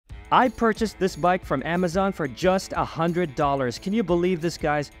I purchased this bike from Amazon for just $100. Can you believe this,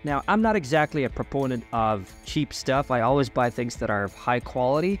 guys? Now, I'm not exactly a proponent of cheap stuff. I always buy things that are of high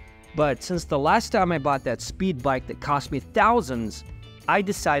quality. But since the last time I bought that speed bike that cost me thousands, I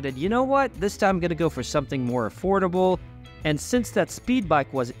decided, you know what? This time I'm going to go for something more affordable. And since that speed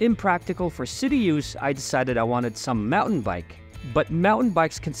bike was impractical for city use, I decided I wanted some mountain bike. But mountain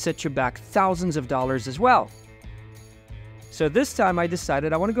bikes can set you back thousands of dollars as well. So this time I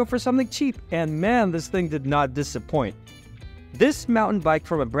decided I want to go for something cheap, and man, this thing did not disappoint. This mountain bike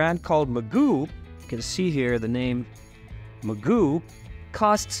from a brand called Mogoo, you can see here the name Mogoo,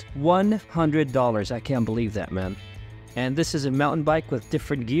 costs $100. I can't believe that, man. And this is a mountain bike with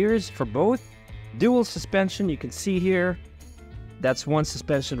different gears for both. Dual suspension, you can see here. That's one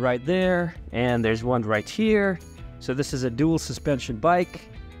suspension right there, and there's one right here. So this is a dual suspension bike.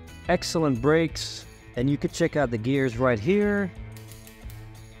 Excellent brakes. And you could check out the gears right here.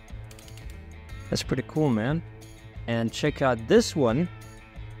 That's pretty cool, man. And check out this one.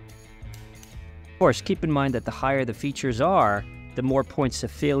 Of course, keep in mind that the higher the features are, the more points of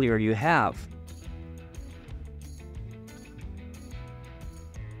failure you have.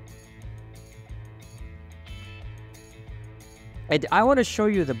 And I want to show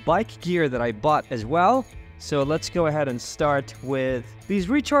you the bike gear that I bought as well. So let's go ahead and start with these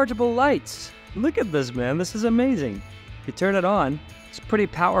rechargeable lights. Look at this, man. This is amazing. You turn it on, it's pretty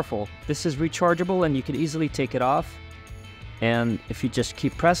powerful. This is rechargeable and you can easily take it off. And if you just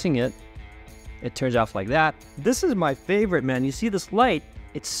keep pressing it, it turns off like that. This is my favorite, man. You see this light?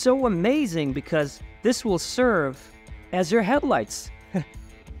 It's so amazing because this will serve as your headlights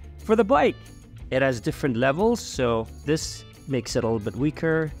for the bike. It has different levels, so this makes it a little bit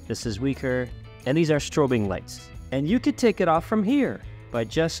weaker. This is weaker. And these are strobing lights. And you could take it off from here by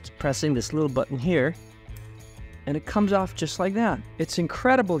just pressing this little button here, and it comes off just like that. It's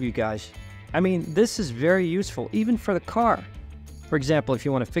incredible, you guys. I mean, this is very useful, even for the car. For example, if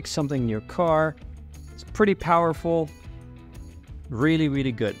you want to fix something in your car, it's pretty powerful. Really,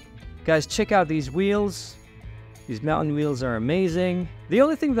 really good. Guys, check out these wheels. These mountain wheels are amazing. The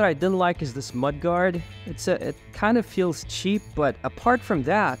only thing that I didn't like is this mud guard. It kind of feels cheap, but apart from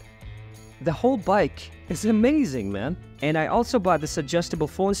that, the whole bike is amazing, man. And I also bought this adjustable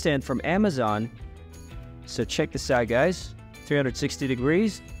phone stand from Amazon. So check this out, guys. 360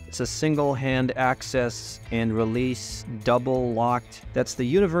 degrees. It's a single hand access and release, double locked. That's the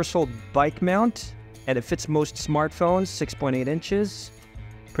universal bike mount. And it fits most smartphones, 6.8 inches.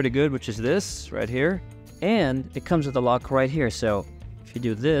 Pretty good, which is this right here. And it comes with a lock right here. So if you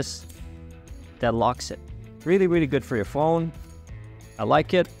do this, that locks it. Really, really good for your phone. I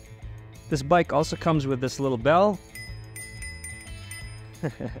like it. This bike also comes with this little bell.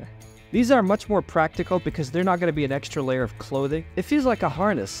 These are much more practical because they're not going to be an extra layer of clothing. It feels like a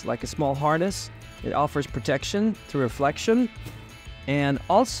harness, like a small harness. It offers protection through reflection. And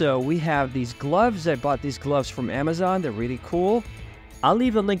also we have these gloves. I bought these gloves from Amazon. They're really cool. I'll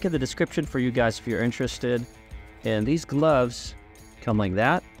leave a link in the description for you guys if you're interested. And these gloves come like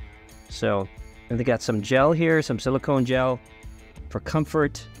that. So, and they got some gel here, some silicone gel for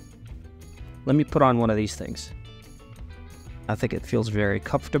comfort. Let me put on one of these things. I think it feels very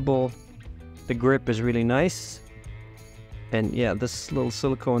comfortable. The grip is really nice. And yeah, this little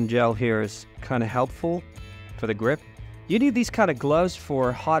silicone gel here is kind of helpful for the grip. You need these kind of gloves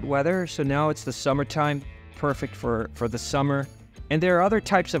for hot weather. So now it's the summertime, perfect for the summer. And there are other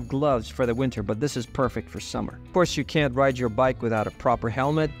types of gloves for the winter, but this is perfect for summer. Of course, you can't ride your bike without a proper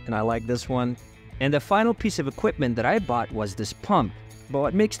helmet, and I like this one. And the final piece of equipment that I bought was this pump. But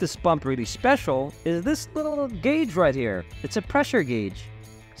what makes this pump really special is this little gauge right here. It's a pressure gauge.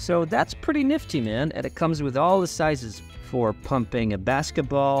 So that's pretty nifty, man. And it comes with all the sizes for pumping a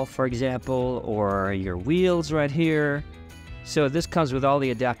basketball, for example, or your wheels right here. So this comes with all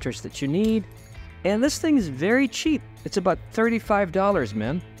the adapters that you need. And this thing is very cheap. It's about $35,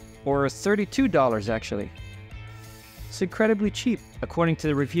 man. Or $32, actually. It's incredibly cheap. According to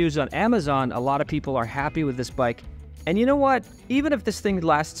the reviews on Amazon, a lot of people are happy with this bike. And you know what? Even if this thing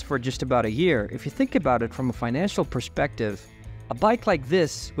lasts for just about a year, if you think about it from a financial perspective, a bike like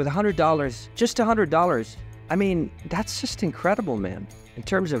this with $100, just $100, I mean, that's just incredible, man, in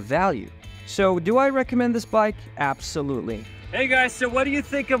terms of value. So do I recommend this bike? Absolutely. Hey guys, so what do you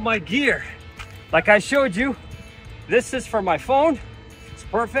think of my gear? Like I showed you, this is for my phone. It's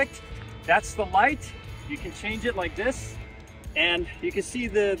perfect. That's the light. You can change it like this. And you can see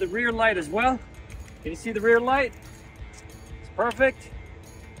the rear light as well. Can you see the rear light? It's perfect.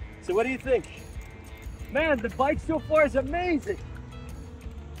 So what do you think? Man, the bike so far is amazing.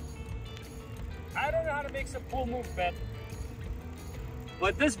 I don't know how to make some cool moves, man.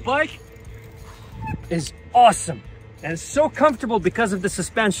 But this bike is awesome and so comfortable because of the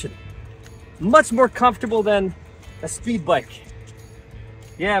suspension. Much more comfortable than a speed bike.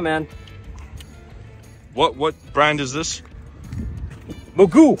 Yeah, man. What brand is this?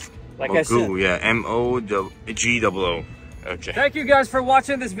 Mogoo, like I said. Mogoo, yeah, M-O-G-O-O. Okay. Thank you guys for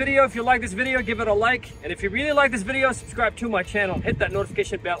watching this video. If you like this video, give it a like. And if you really like this video, subscribe to my channel. Hit that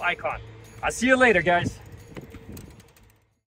notification bell icon. I'll see you later, guys.